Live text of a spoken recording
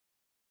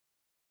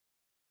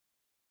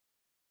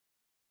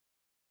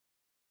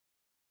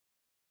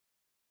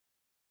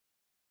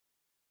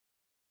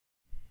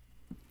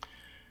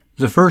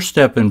The first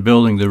step in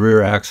building the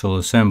rear axle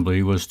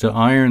assembly was to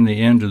iron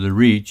the end of the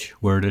reach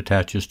where it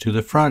attaches to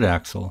the front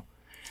axle,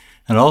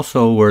 and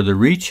also where the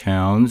reach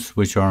hounds,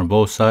 which are on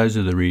both sides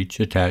of the reach,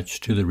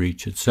 attach to the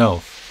reach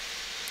itself.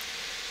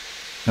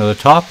 Now the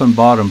top and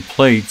bottom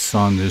plates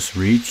on this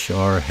reach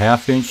are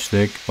 1/2 inch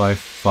thick by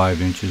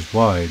 5 inches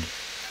wide,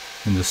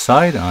 and the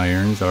side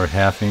irons are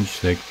 1/2 inch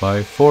thick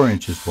by 4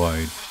 inches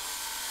wide.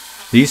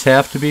 These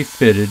have to be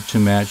fitted to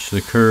match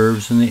the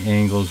curves and the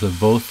angles of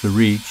both the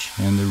reach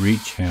and the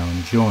reach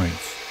hound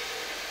joints.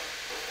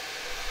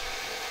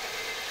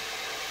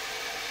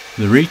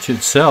 The reach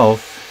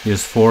itself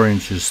is 4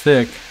 inches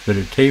thick, but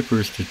it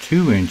tapers to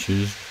 2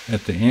 inches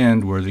at the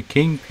end where the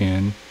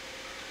kingpin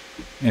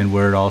and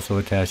where it also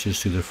attaches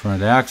to the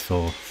front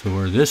axle. So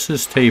where this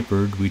is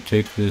tapered, we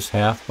take this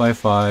 1/2 by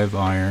 5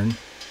 iron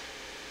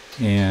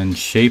and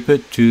shape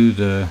it to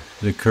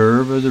the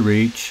curve of the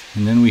reach,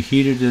 and then we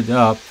heated it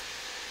up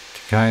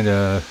to kind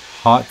of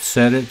hot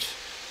set it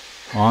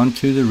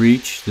onto the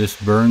reach. This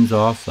burns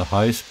off the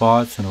high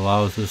spots and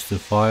allows us to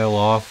file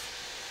off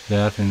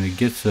that, and it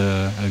gets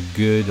a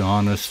good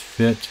honest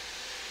fit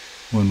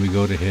when we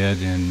go ahead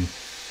and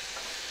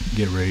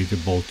get ready to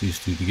bolt these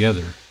two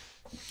together.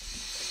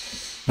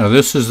 Now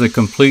this is the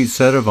complete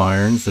set of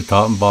irons, the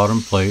top and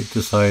bottom plate,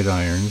 the side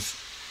irons,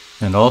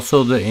 and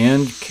also the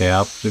end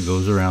cap that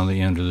goes around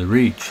the end of the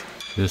reach.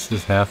 This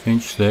is 1/2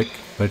 inch thick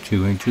by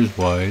 2 inches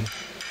wide,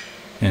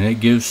 and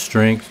it gives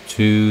strength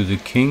to the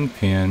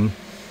kingpin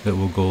that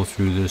will go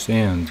through this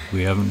end.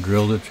 We haven't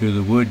drilled it through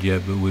the wood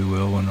yet, but we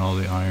will when all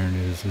the iron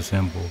is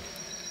assembled.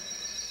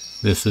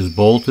 This is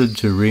bolted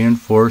to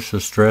reinforce the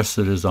stress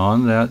that is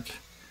on that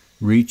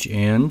reach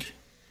end,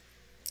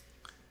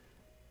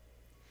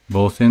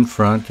 both in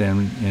front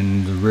and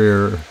in the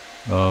rear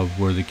of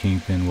where the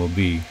kingpin will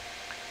be.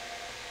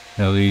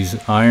 Now these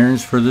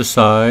irons for the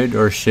side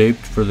are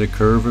shaped for the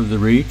curve of the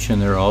reach,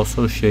 and they're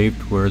also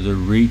shaped where the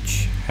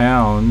reach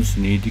hounds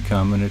need to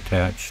come and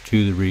attach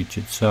to the reach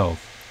itself.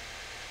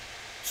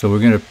 So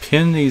we're going to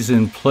pin these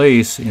in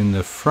place in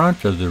the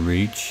front of the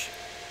reach,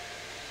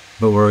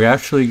 but we're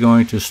actually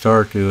going to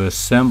start to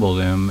assemble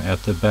them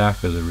at the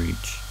back of the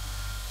reach.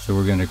 So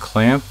we're going to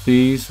clamp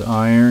these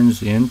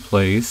irons in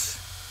place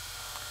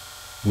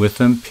with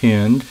them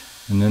pinned,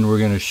 and then we're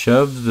going to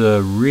shove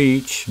the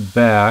reach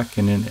back,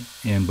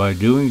 and by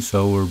doing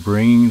so we're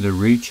bringing the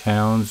reach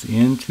hounds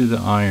into the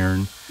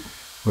iron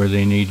where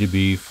they need to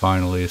be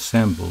finally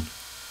assembled.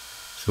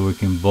 So we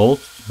can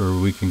bolt, or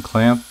we can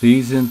clamp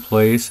these in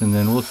place, and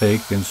then we'll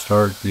take and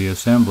start the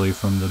assembly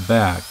from the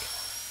back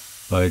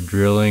by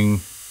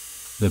drilling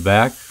the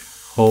back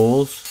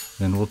holes.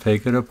 Then we'll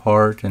take it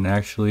apart and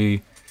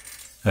actually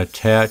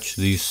attach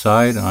these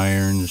side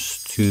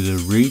irons to the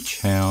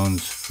reach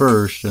hounds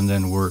first and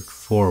then work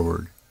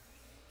forward.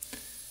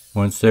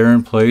 Once they're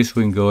in place,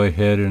 we can go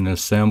ahead and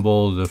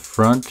assemble the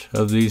front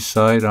of these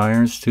side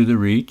irons to the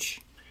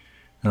reach,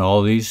 and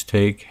all these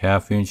take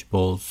 1/2 inch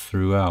bolts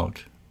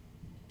throughout.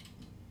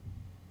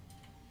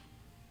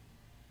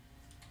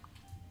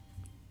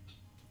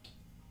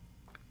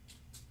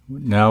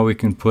 Now we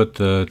can put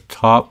the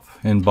top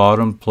and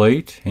bottom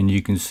plate, and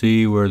you can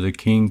see where the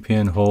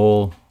kingpin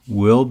hole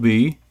will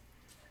be,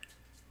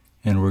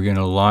 and we're going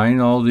to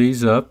line all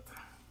these up,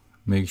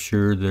 make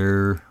sure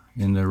they're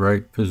in the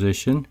right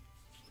position.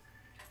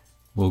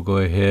 We'll go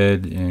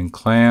ahead and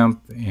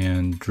clamp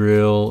and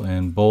drill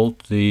and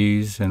bolt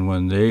these, and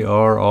when they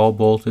are all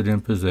bolted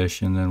in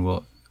position, then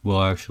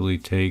we'll actually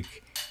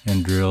take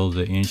and drill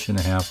the 1.5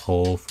 inch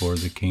hole for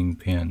the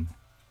kingpin.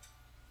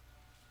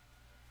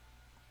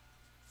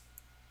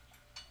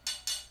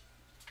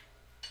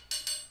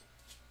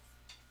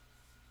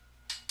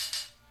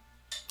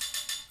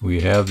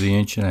 We have the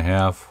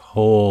 1.5 inch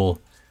hole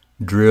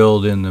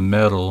drilled in the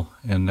metal,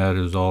 and that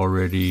is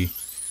already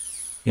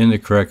in the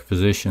correct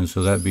position,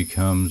 so that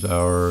becomes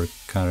our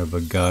kind of a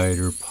guide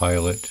or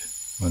pilot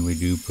when we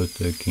do put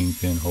the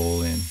kingpin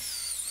hole in.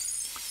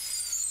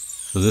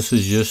 So this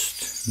is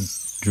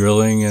just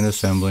drilling and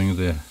assembling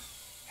the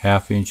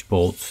 1/2 inch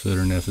bolts that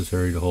are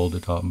necessary to hold the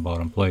top and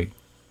bottom plate.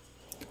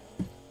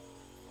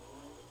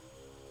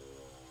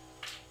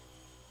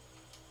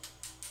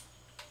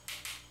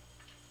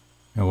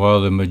 Now,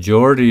 while the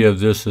majority of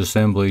this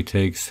assembly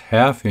takes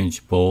 1/2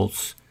 inch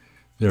bolts,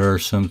 there are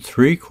some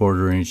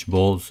 3/4 inch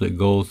bolts that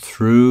go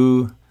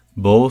through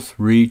both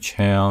reach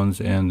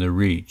hounds and the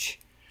reach.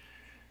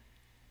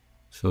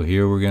 So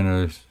here we're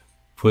going to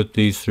put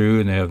these through,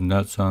 and they have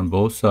nuts on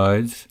both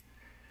sides,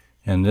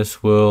 and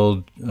this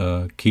will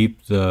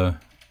keep the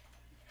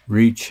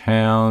reach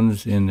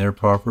hounds in their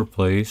proper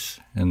place.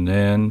 And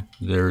then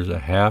there's a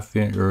 1/2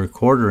 inch or a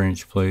 1/4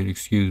 inch plate,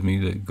 excuse me,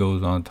 that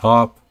goes on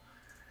top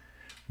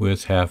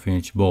with 1/2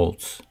 inch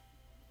bolts.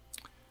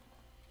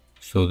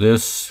 So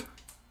this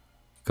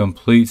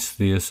completes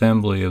the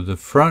assembly of the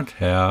front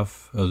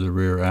half of the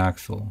rear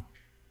axle.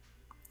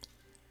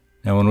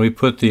 Now when we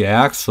put the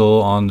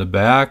axle on the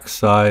back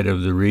side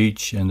of the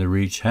reach and the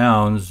reach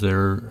hounds,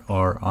 there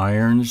are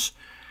irons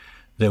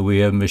that we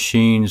have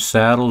machined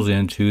saddles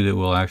into that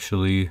will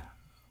actually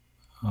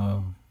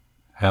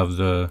have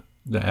the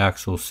the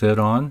axle sit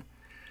on.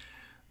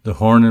 The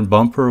horn and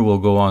bumper will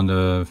go on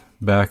the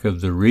back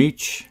of the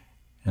reach,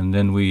 and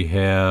then we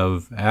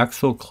have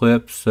axle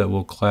clips that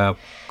will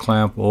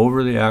clamp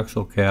over the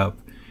axle cap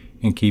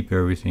and keep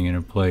everything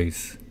in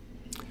place.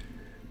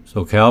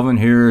 So Calvin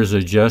here is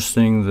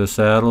adjusting the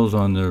saddles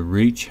on the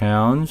reach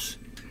hounds,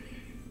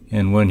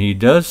 and when he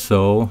does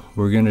so,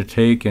 we're going to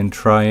take and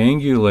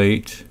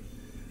triangulate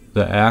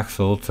the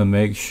axle to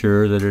make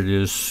sure that it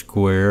is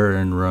square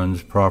and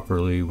runs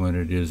properly when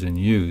it is in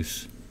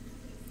use.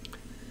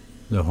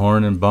 The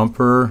horn and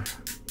bumper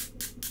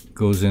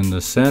goes in the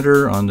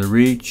center on the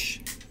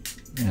reach,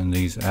 and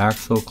these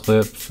axle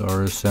clips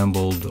are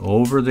assembled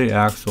over the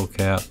axle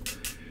cap,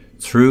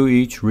 through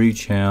each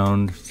reach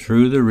hound,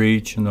 through the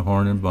reach and the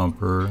horn and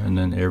bumper, and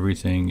then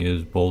everything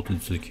is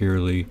bolted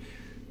securely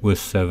with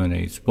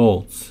 7/8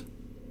 bolts.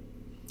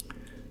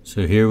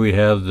 So here we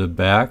have the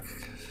back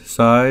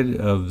side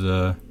of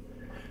the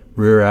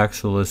rear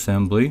axle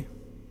assembly.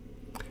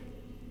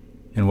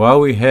 And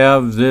while we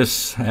have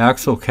this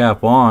axle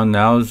cap on,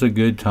 now is a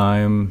good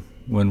time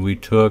when we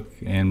took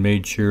and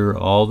made sure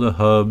all the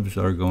hubs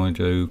are going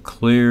to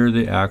clear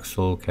the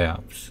axle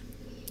caps.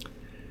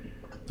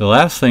 The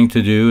last thing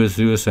to do is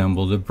to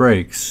assemble the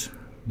brakes.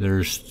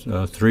 There's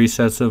 3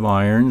 sets of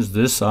irons.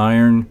 This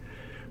iron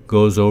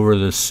goes over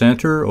the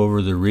center,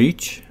 over the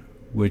reach,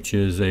 which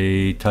is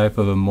a type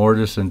of a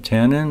mortise and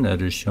tenon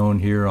that is shown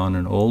here on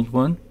an old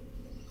one.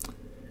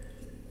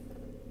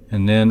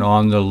 And then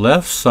on the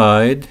left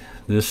side,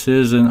 this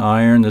is an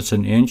iron that's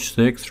 1 inch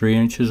thick, 3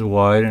 inches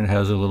wide, and it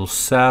has a little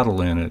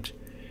saddle in it.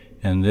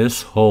 And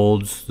this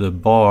holds the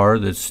bar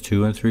that's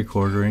 2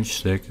 3/4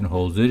 inch thick and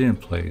holds it in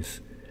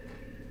place.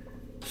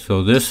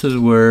 So this is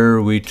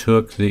where we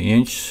took the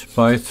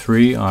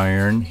 1x3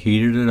 iron,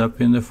 heated it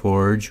up in the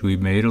forge. We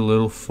made a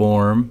little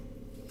form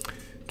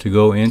to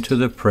go into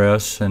the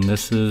press, and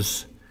this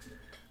is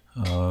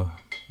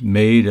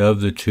made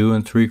of the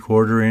 2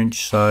 3/4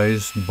 inch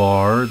size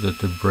bar that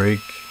the brake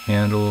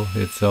handle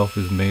itself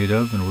is made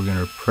of, and we're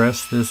going to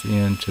press this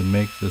in to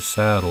make the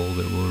saddle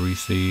that will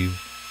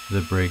receive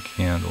the brake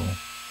handle.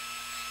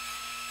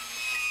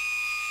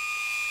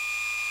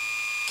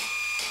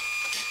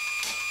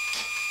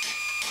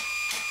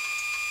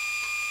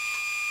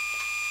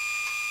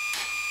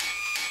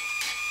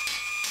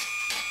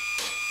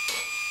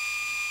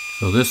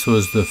 So this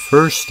was the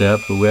first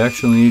step, but we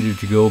actually needed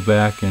to go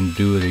back and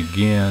do it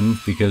again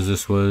because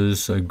this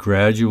was a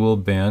gradual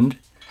bend.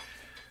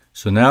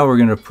 So now we're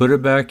going to put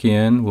it back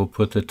in. We'll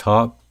put the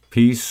top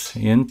piece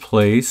in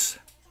place,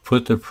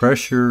 put the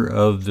pressure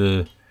of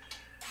the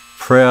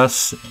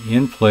press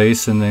in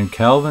place, and then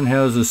Calvin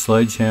has a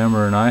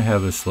sledgehammer and I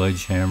have a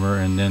sledgehammer,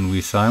 and then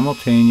we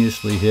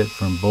simultaneously hit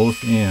from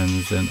both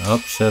ends and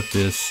upset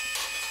this.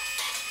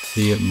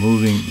 See it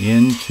moving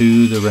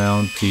into the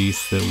round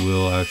piece that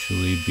will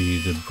actually be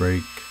the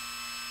brake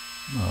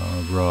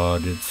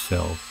rod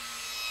itself.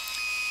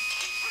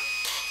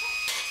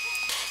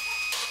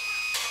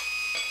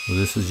 So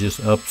this is just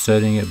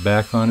upsetting it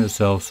back on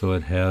itself so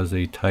it has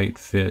a tight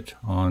fit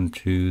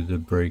onto the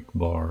brake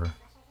bar.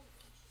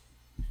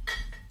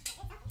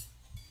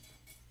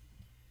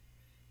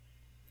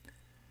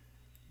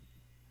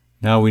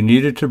 Now we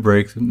needed to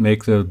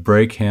make the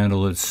brake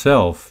handle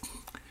itself.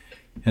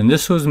 And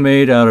this was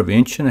made out of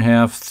 1.5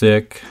 inch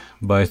thick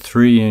by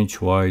 3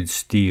 inch wide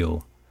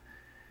steel.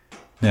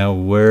 Now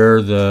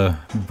where the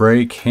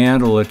brake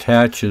handle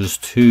attaches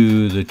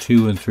to the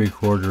 2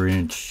 3/4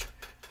 inch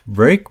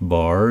brake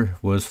bar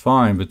was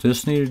fine, but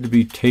this needed to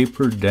be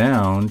tapered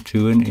down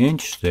to 1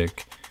 inch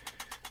thick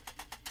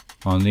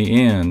on the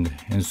end.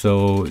 And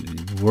so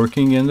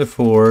working in the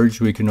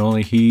forge, we can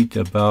only heat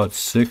about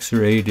 6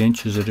 or 8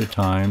 inches at a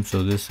time.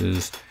 So this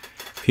is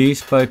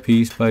piece by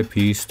piece by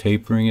piece,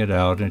 tapering it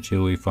out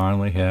until we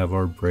finally have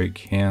our brake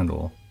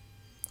handle.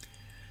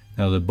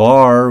 Now the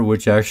bar,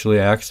 which actually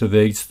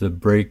activates the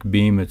brake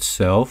beam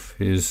itself,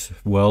 is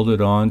welded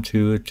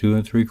onto a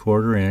 2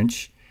 3/4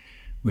 inch.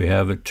 We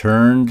have it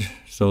turned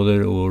so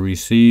that it will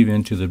receive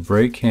into the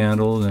brake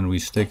handle, then we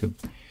stick it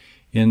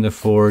in the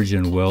forge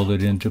and weld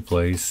it into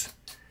place.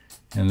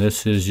 And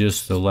this is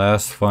just the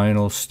last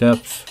final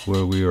steps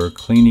where we are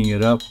cleaning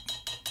it up,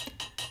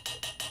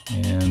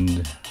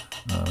 and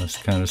it's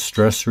kind of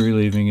stress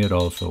relieving it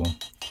also.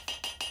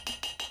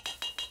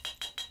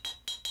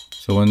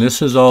 So when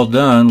this is all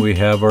done, we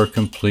have our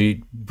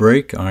complete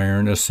brake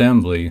iron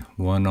assembly.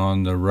 One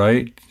on the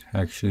right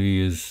actually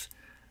is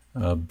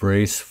a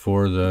brace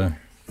for the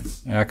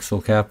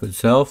axle cap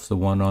itself. The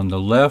one on the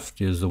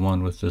left is the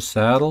one with the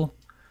saddle,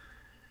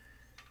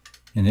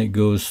 and it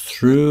goes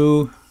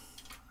through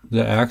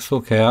the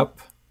axle cap.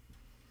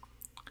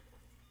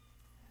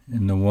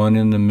 And the one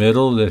in the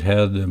middle that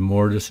had the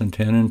mortise and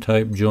tenon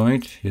type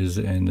joint is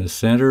in the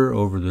center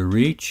over the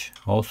reach,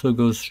 also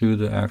goes through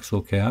the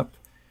axle cap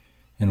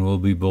and will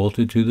be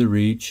bolted to the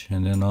reach.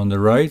 And then on the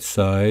right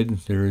side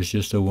there is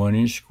just a 1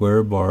 inch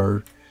square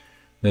bar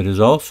that is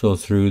also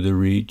through the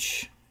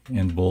reach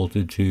and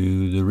bolted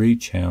to the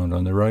reach hound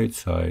on the right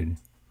side.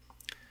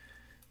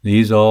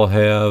 These all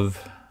have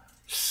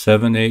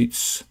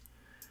 7/8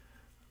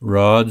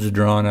 rods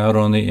drawn out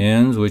on the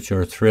ends, which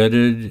are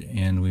threaded,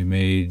 and we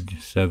made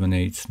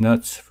 7/8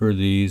 nuts for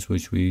these,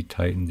 which we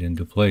tightened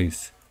into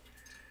place.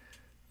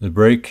 The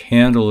brake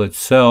handle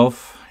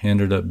itself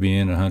ended up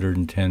being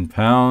 110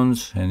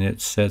 pounds, and it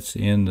sets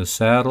in the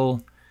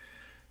saddle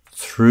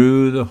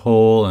through the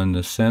hole in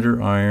the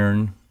center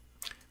iron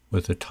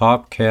with a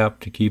top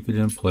cap to keep it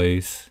in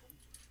place.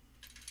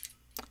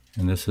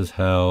 And this is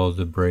how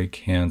the brake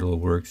handle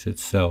works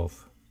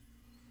itself.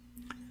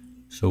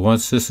 So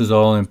once this is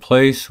all in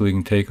place, we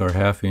can take our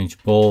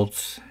 1/2-inch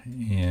bolts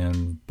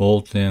and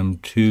bolt them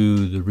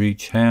to the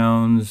reach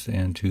hounds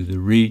and to the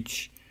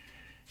reach,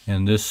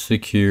 and this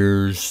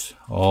secures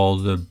all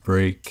the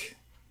brake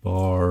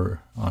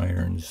bar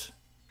irons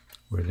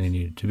where they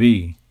need to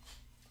be.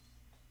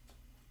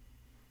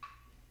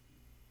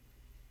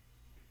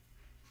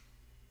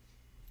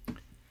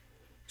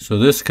 So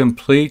this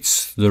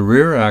completes the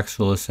rear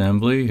axle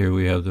assembly. Here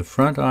we have the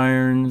front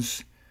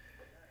irons.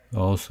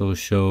 Also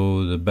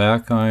show the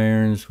back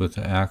irons with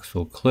the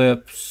axle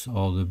clips,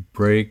 all the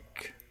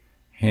brake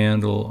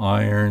handle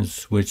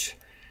irons which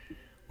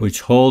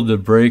hold the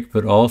brake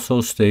but also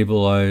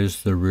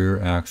stabilize the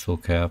rear axle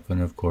cap,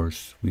 and of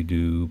course we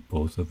do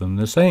both of them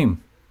the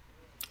same.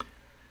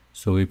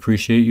 So we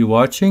appreciate you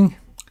watching.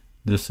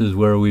 This is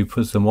where we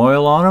put some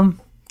oil on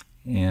them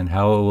and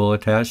how it will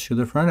attach to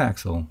the front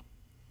axle.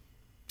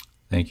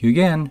 Thank you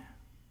again.